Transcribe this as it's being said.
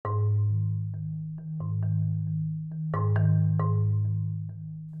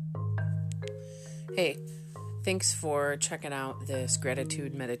Hey, thanks for checking out this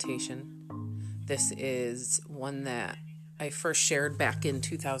gratitude meditation. This is one that I first shared back in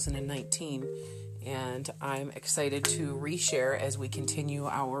 2019, and I'm excited to reshare as we continue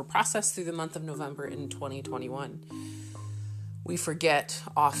our process through the month of November in 2021. We forget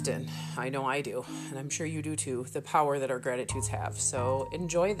often, I know I do, and I'm sure you do too, the power that our gratitudes have. So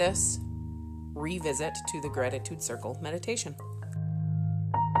enjoy this revisit to the Gratitude Circle meditation.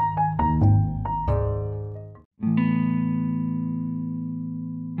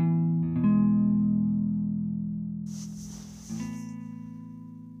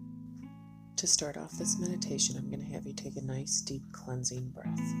 To start off this meditation, I'm going to have you take a nice deep cleansing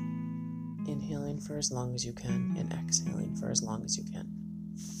breath. Inhaling for as long as you can and exhaling for as long as you can.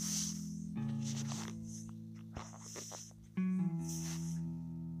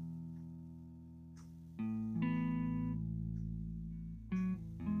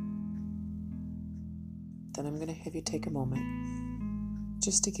 Then I'm going to have you take a moment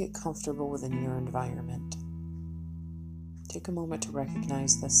just to get comfortable within your environment. Take a moment to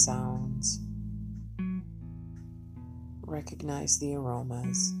recognize the sounds, recognize the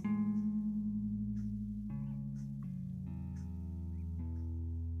aromas.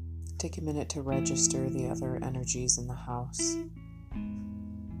 Take a minute to register the other energies in the house,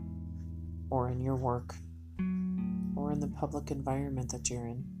 or in your work, or in the public environment that you're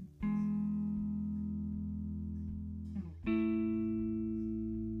in.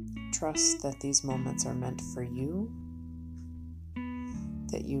 Trust that these moments are meant for you,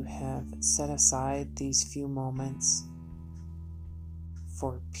 that you have set aside these few moments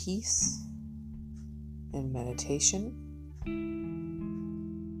for peace and meditation,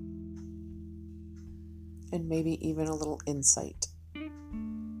 and maybe even a little insight.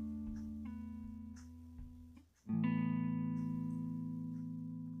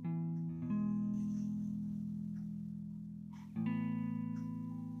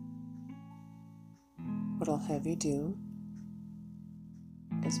 What I'll have you do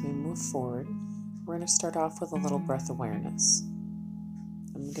as we move forward, we're going to start off with a little breath awareness.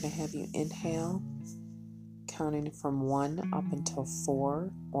 I'm going to have you inhale, counting from 1 up until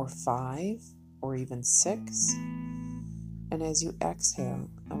 4 or 5 or even 6. And as you exhale,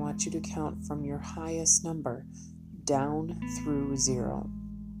 I want you to count from your highest number down through 0.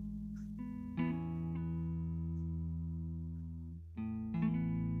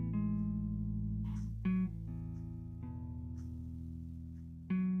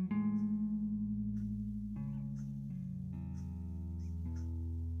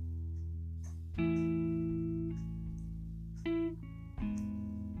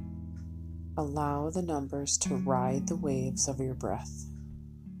 Allow the numbers to ride the waves of your breath.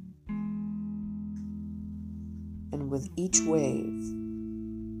 And with each wave,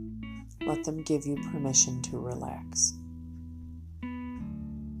 let them give you permission to relax.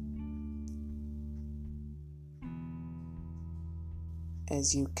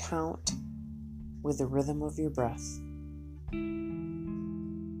 As you count with the rhythm of your breath,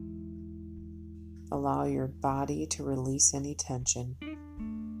 allow your body to release any tension.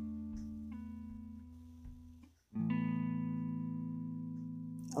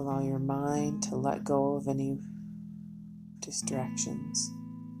 Allow your mind to let go of any distractions.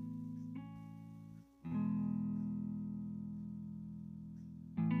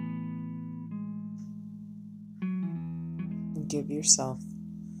 And give yourself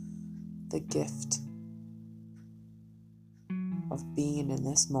the gift of being in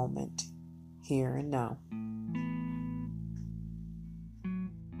this moment, here and now.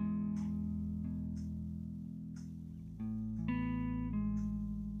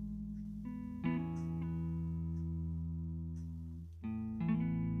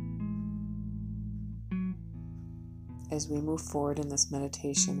 As we move forward in this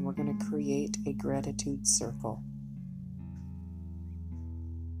meditation, we're going to create a gratitude circle.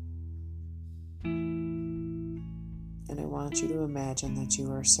 And I want you to imagine that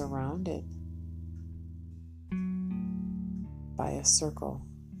you are surrounded by a circle,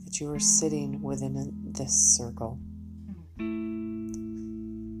 that you are sitting within this circle.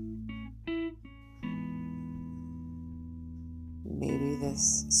 Maybe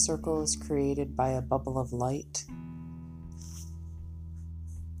this circle is created by a bubble of light.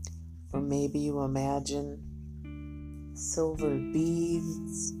 Or maybe you imagine silver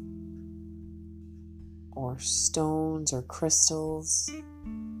beads or stones or crystals.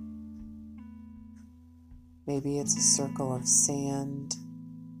 Maybe it's a circle of sand.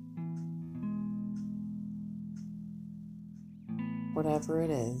 Whatever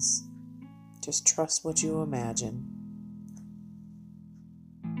it is, just trust what you imagine.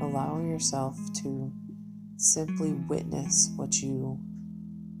 allow yourself to simply witness what you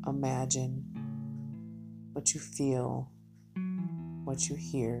imagine, what you feel, what you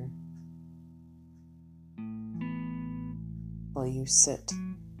hear, while you sit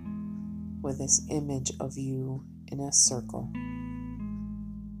with this image of you in a circle.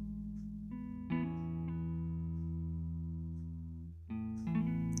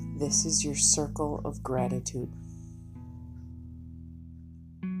 This is your circle of gratitude.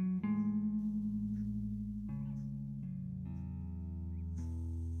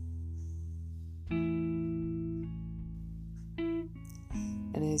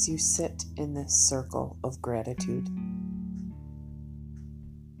 And as you sit in this circle of gratitude,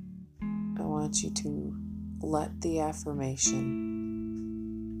 I want you to let the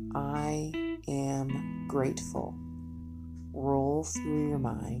affirmation, "I am grateful," roll through your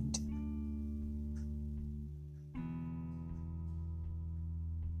mind.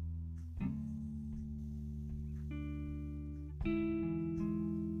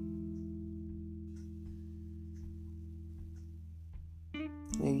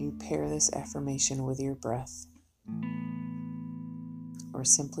 Maybe you pair this affirmation with your breath, or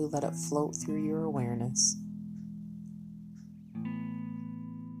simply let it float through your awareness.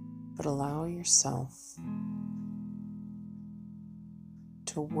 But allow yourself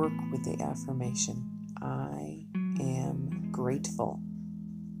to work with the affirmation, "I am grateful."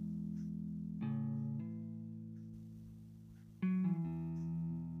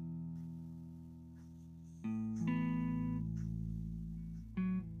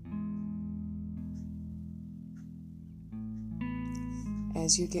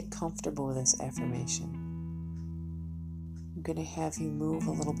 As you get comfortable with this affirmation, I'm going to have you move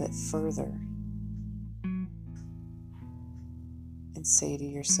a little bit further and say to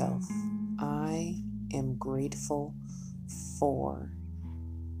yourself, "I am grateful for,"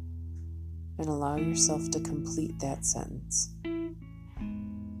 and allow yourself to complete that sentence.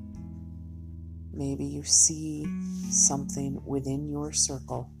 Maybe you see something within your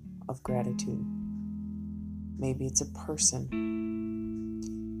circle of gratitude. Maybe it's a person.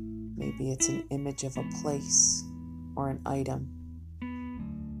 Maybe it's an image of a place or an item.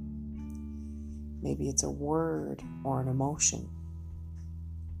 Maybe it's a word or an emotion.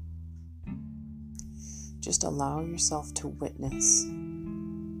 Just allow yourself to witness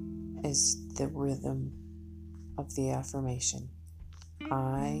as the rhythm of the affirmation,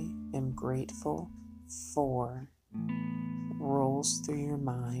 "I am grateful for," rolls through your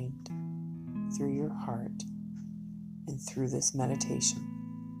mind, through your heart, and through this meditation.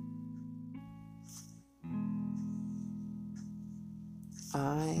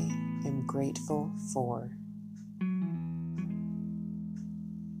 I am grateful for.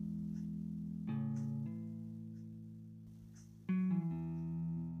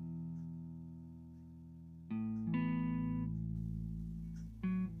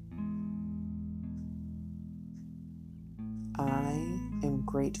 I am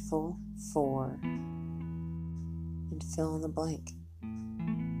grateful for, and fill in the blank.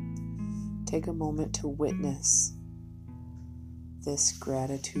 Take a moment to witness this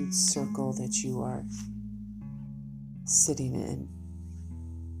gratitude circle that you are sitting in.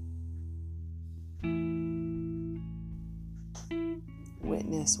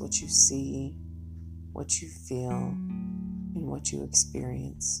 Witness what you see, what you feel, and what you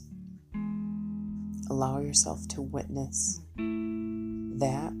experience. Allow yourself to witness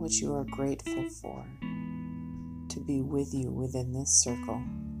that which you are grateful for to be with you within this circle,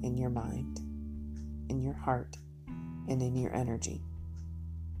 in your mind, in your heart, and in your energy.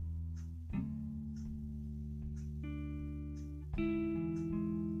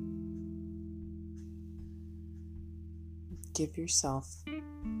 Give yourself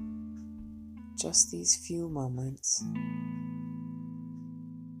just these few moments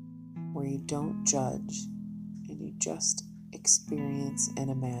where you don't judge and you just experience and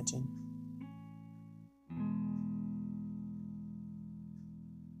imagine.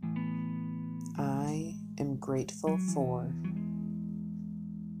 I am grateful for.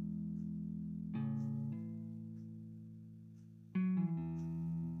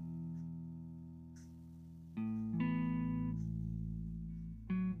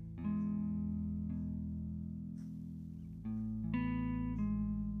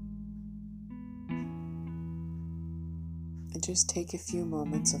 And just take a few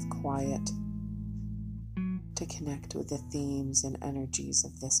moments of quiet to connect with the themes and energies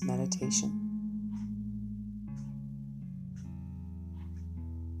of this meditation.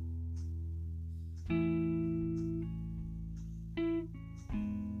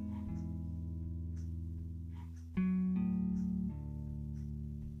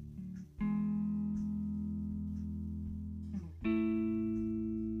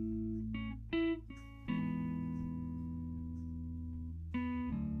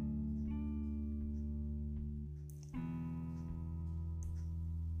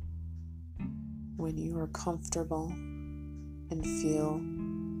 When you are comfortable and feel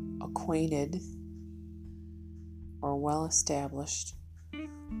acquainted or well established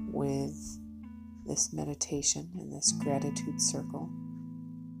with this meditation and this gratitude circle,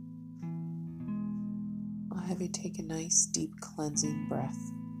 I'll have you take a nice deep cleansing breath.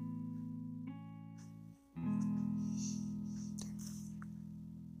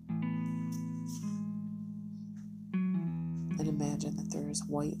 And imagine that there is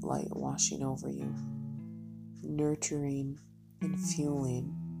white light washing over you, nurturing and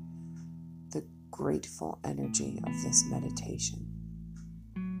fueling the grateful energy of this meditation.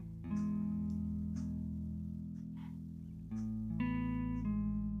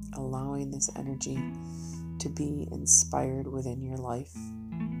 Allowing this energy to be inspired within your life,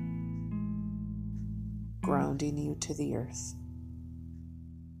 grounding you to the earth.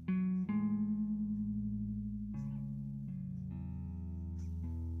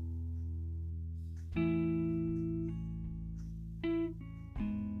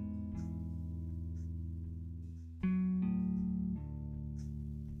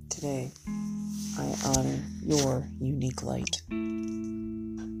 Today, I honor your unique light.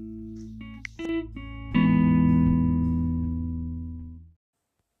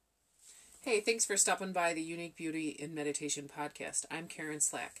 Hey, thanks for stopping by the Unique Beauty in Meditation podcast. I'm Karen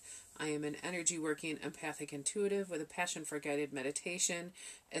Slack. I am an energy working empathic intuitive with a passion for guided meditation,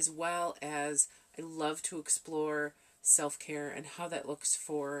 as well as I love to explore self-care and how that looks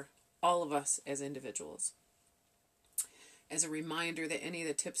for all of us as individuals. As a reminder that any of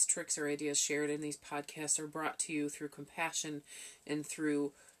the tips, tricks, or ideas shared in these podcasts are brought to you through compassion and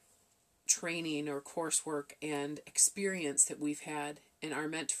through training or coursework and experience that we've had and are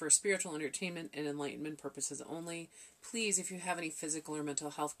meant for spiritual entertainment and enlightenment purposes only. Please, if you have any physical or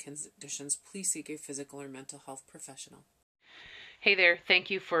mental health conditions, please seek a physical or mental health professional. Hey there, thank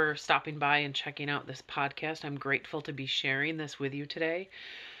you for stopping by and checking out this podcast. I'm grateful to be sharing this with you today.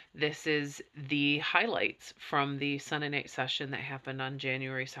 This is the highlights from the Sun and Night session that happened on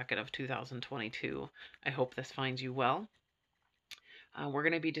January 2nd of 2022. I hope this finds you well. We're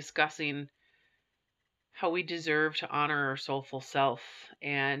going to be discussing how we deserve to honor our soulful self,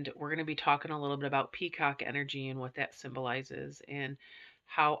 and we're going to be talking a little bit about peacock energy and what that symbolizes, and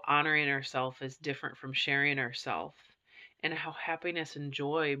how honoring ourselves is different from sharing ourselves, and how happiness and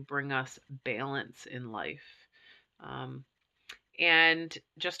joy bring us balance in life. And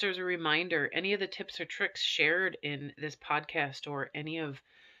just as a reminder, any of the tips or tricks shared in this podcast or any of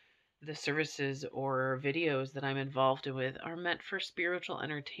the services or videos that I'm involved with are meant for spiritual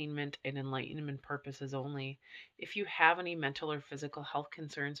entertainment and enlightenment purposes only. If you have any mental or physical health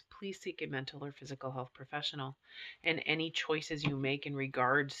concerns, please seek a mental or physical health professional. And any choices you make in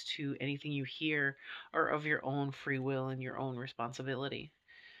regards to anything you hear are of your own free will and your own responsibility.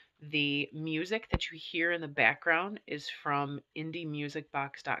 The music that you hear in the background is from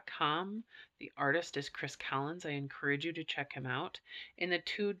indiemusicbox.com. The artist is Chris Collins. I encourage you to check him out. And the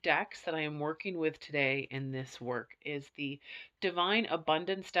two decks that I am working with today in this work is the Divine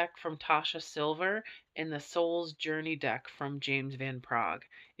Abundance deck from Tasha Silver and the Soul's Journey deck from James Van Praagh.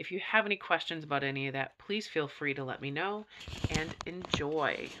 If you have any questions about any of that, please feel free to let me know, and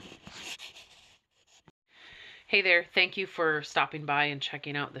enjoy. Hey there, thank you for stopping by and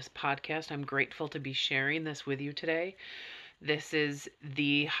checking out this podcast. I'm grateful to be sharing this with you today. This is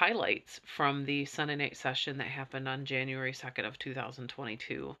the highlights from the Sun and Night session that happened on January 2nd of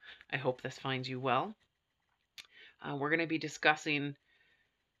 2022. I hope this finds you well. We're going to be discussing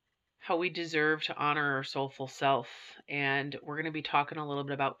how we deserve to honor our soulful self, and we're going to be talking a little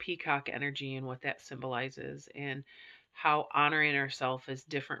bit about peacock energy and what that symbolizes, and how honoring ourselves is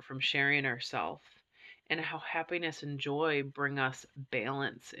different from sharing ourselves, and how happiness and joy bring us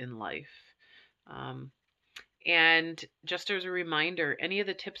balance in life. And just as a reminder, any of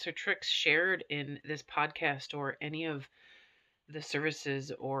the tips or tricks shared in this podcast or any of the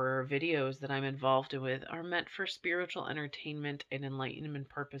services or videos that I'm involved with are meant for spiritual entertainment and enlightenment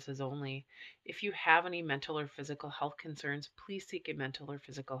purposes only. If you have any mental or physical health concerns, please seek a mental or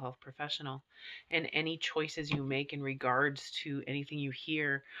physical health professional. And any choices you make in regards to anything you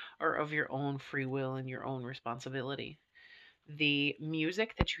hear are of your own free will and your own responsibility. The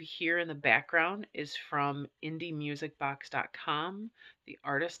music that you hear in the background is from indiemusicbox.com. The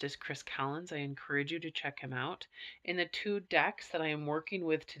artist is Chris Collins. I encourage you to check him out. And the two decks that I am working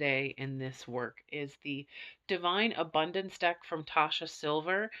with today in this work is the Divine Abundance deck from Tasha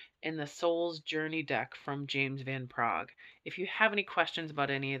Silver and the Soul's Journey deck from James Van Praagh. If you have any questions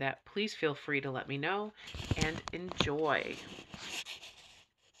about any of that, please feel free to let me know, and enjoy.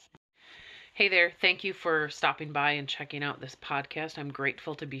 Hey there, thank you for stopping by and checking out this podcast. I'm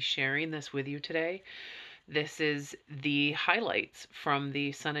grateful to be sharing this with you today. This is the highlights from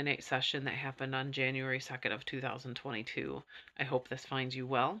the Sun and 8 session that happened on January 2nd of 2022. I hope this finds you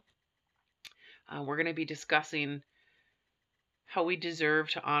well. We're going to be discussing how we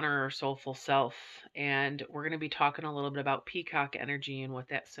deserve to honor our soulful self, and we're going to be talking a little bit about peacock energy and what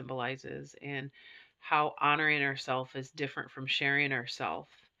that symbolizes, and how honoring ourselves is different from sharing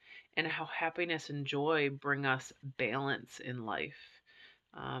ourselves, and how happiness and joy bring us balance in life.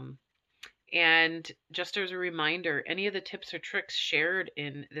 And just as a reminder, any of the tips or tricks shared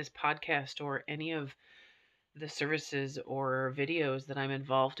in this podcast or any of the services or videos that I'm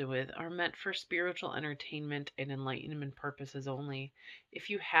involved with are meant for spiritual entertainment and enlightenment purposes only. If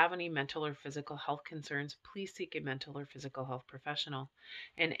you have any mental or physical health concerns, please seek a mental or physical health professional.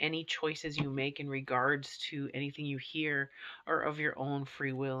 And any choices you make in regards to anything you hear are of your own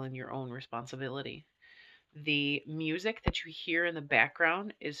free will and your own responsibility. The music that you hear in the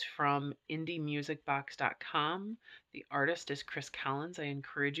background is from indiemusicbox.com. The artist is Chris Collins. I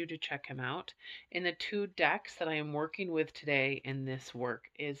encourage you to check him out. And the two decks that I am working with today in this work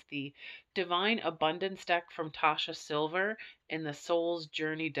is the Divine Abundance deck from Tasha Silver and the Soul's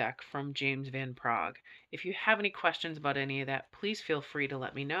Journey deck from James Van Praagh. If you have any questions about any of that, please feel free to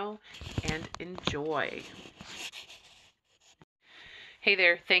let me know, and enjoy. Hey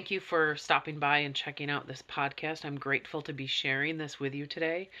there, thank you for stopping by and checking out this podcast. I'm grateful to be sharing this with you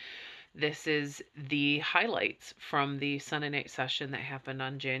today. This is the highlights from the Sun and 8 session that happened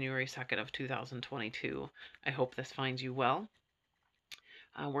on January 2nd of 2022. I hope this finds you well.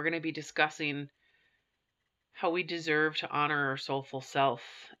 We're going to be discussing how we deserve to honor our soulful self,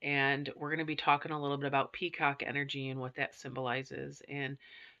 and we're going to be talking a little bit about peacock energy and what that symbolizes, and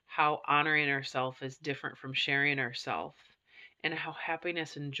how honoring ourselves is different from sharing ourselves, and how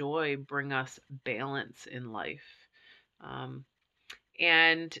happiness and joy bring us balance in life.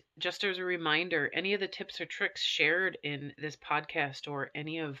 And just as a reminder, any of the tips or tricks shared in this podcast or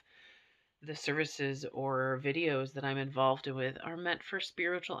any of the services or videos that I'm involved with are meant for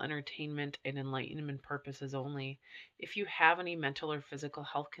spiritual entertainment and enlightenment purposes only. If you have any mental or physical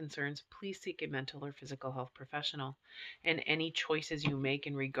health concerns, please seek a mental or physical health professional. And any choices you make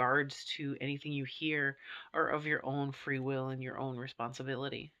in regards to anything you hear are of your own free will and your own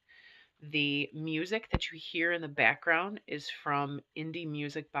responsibility. The music that you hear in the background is from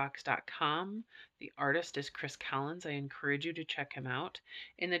indiemusicbox.com. The artist is Chris Collins. I encourage you to check him out.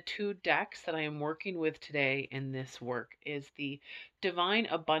 And the two decks that I am working with today in this work is the Divine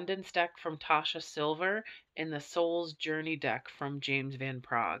Abundance deck from Tasha Silver and the Soul's Journey deck from James Van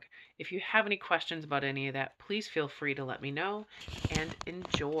Praagh. If you have any questions about any of that, please feel free to let me know, and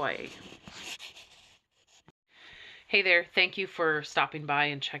enjoy. Hey there, thank you for stopping by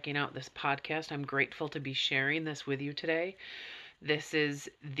and checking out this podcast. I'm grateful to be sharing this with you today. This is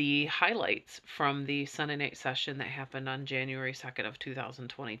the highlights from the Sun and 8 session that happened on January 2nd of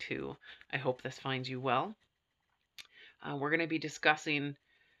 2022. I hope this finds you well. We're going to be discussing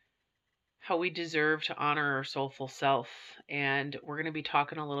how we deserve to honor our soulful self, and we're going to be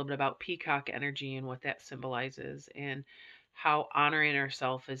talking a little bit about peacock energy and what that symbolizes, and how honoring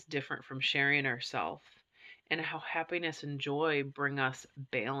ourselves is different from sharing ourselves, and how happiness and joy bring us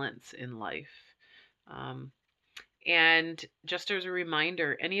balance in life. And just as a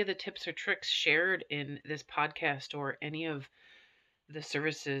reminder, any of the tips or tricks shared in this podcast or any of the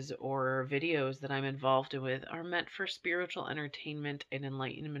services or videos that I'm involved with are meant for spiritual entertainment and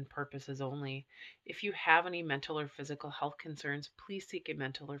enlightenment purposes only. If you have any mental or physical health concerns, please seek a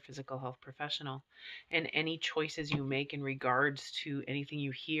mental or physical health professional. And any choices you make in regards to anything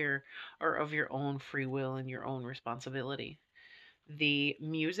you hear are of your own free will and your own responsibility. The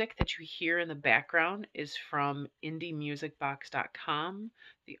music that you hear in the background is from indiemusicbox.com.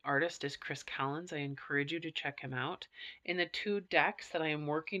 The artist is Chris Collins. I encourage you to check him out. And the two decks that I am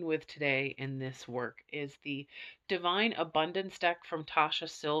working with today in this work is the Divine Abundance deck from Tasha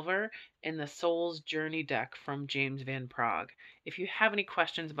Silver and the Soul's Journey deck from James Van Praagh. If you have any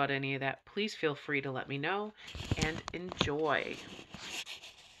questions about any of that, please feel free to let me know, and enjoy.